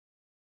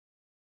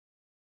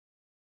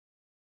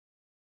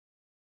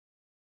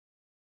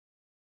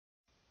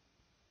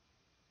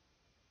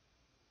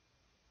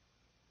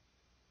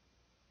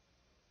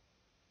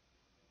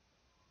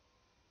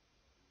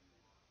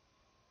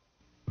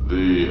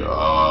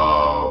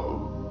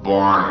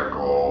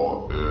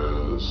barnacle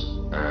is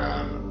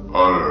an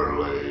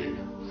utterly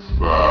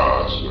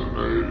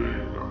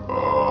fascinating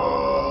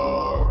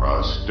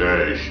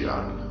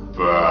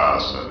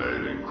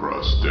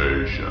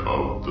crustacean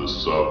of the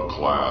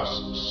subclass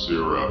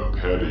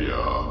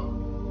Cirripedia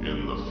in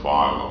the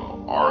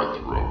phylum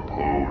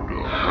Arthropoda.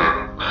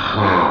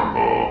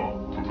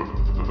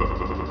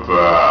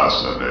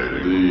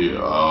 Fascinating.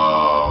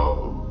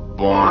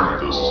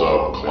 The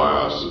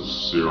subclass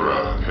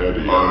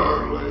Cirripedia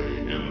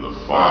in the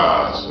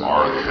phylum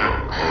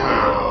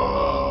Arthropoda.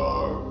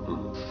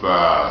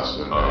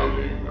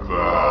 Fascinating.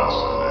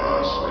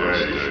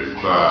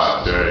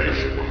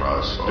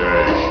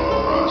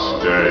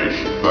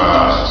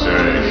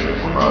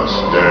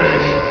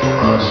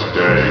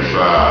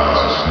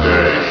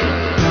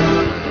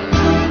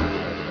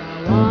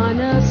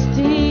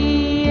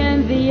 Honesty in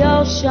the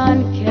ocean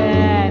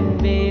can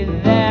be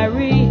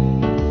very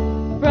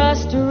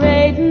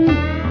frustrating.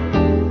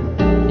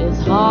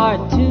 It's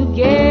hard to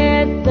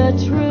get the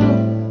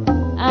truth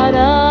out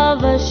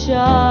of a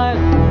shark.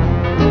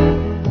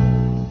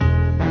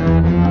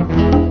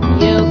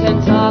 You can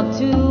talk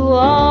to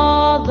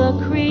all the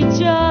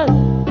creatures,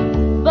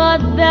 but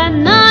they're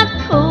not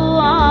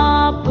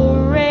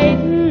cooperating.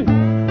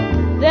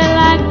 They're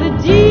like the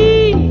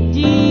deep,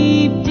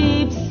 deep,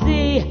 deep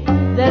sea.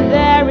 They're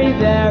very,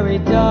 very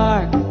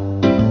dark.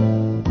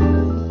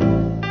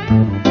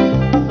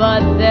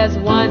 But there's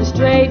one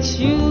straight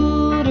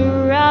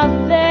shooter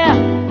out there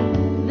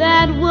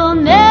that will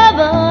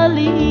never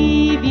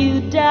leave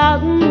you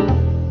doubting.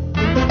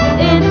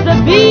 It's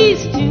the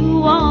beast you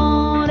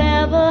won't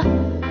ever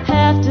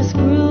have to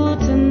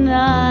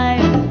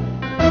scrutinize.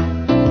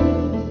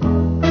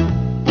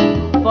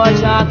 For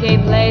chalky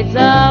plates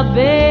of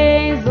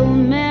basal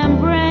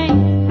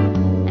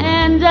membrane,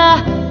 and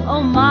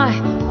oh my,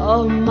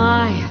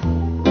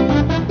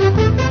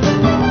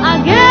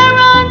 I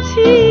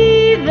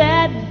guarantee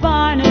that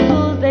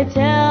barnacles, they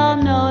tell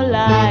no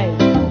lies.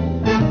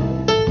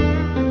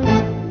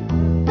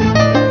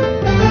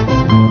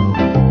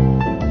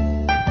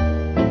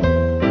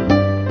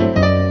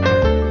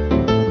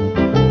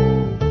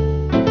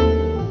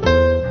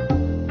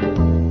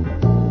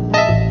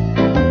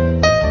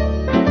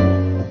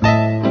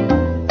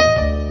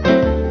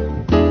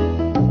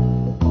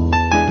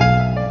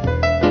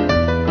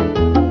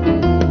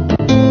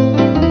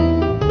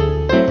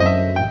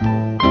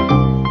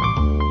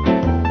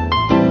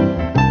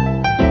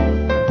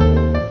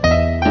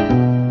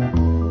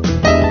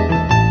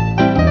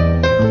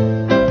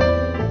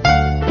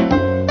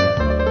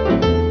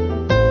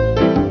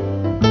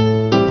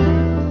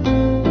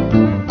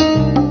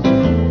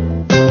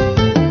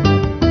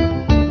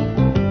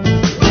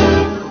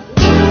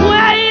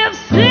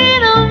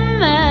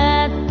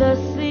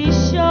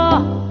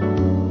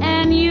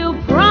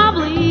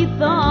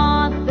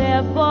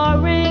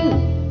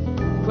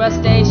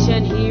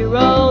 Crustacean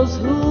heroes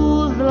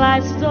whose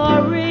life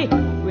story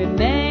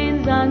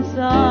remains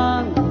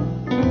unsung.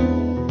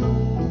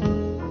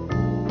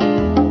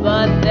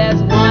 But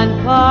there's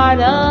one part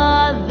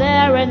of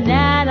their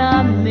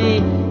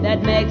anatomy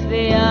that makes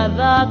the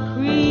other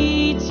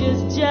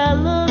creatures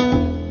jealous.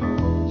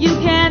 You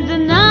can't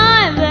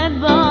deny that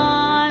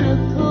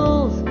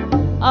barnacles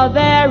are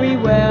very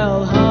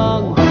well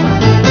hung.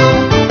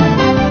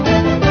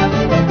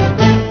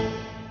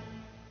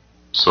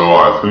 So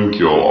I think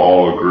you'll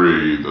all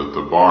agree that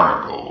the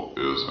barnacle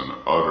is an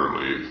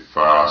utterly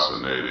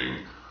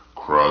fascinating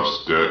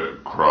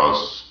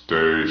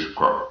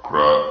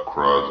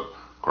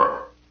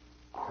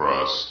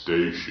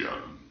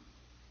crustacean.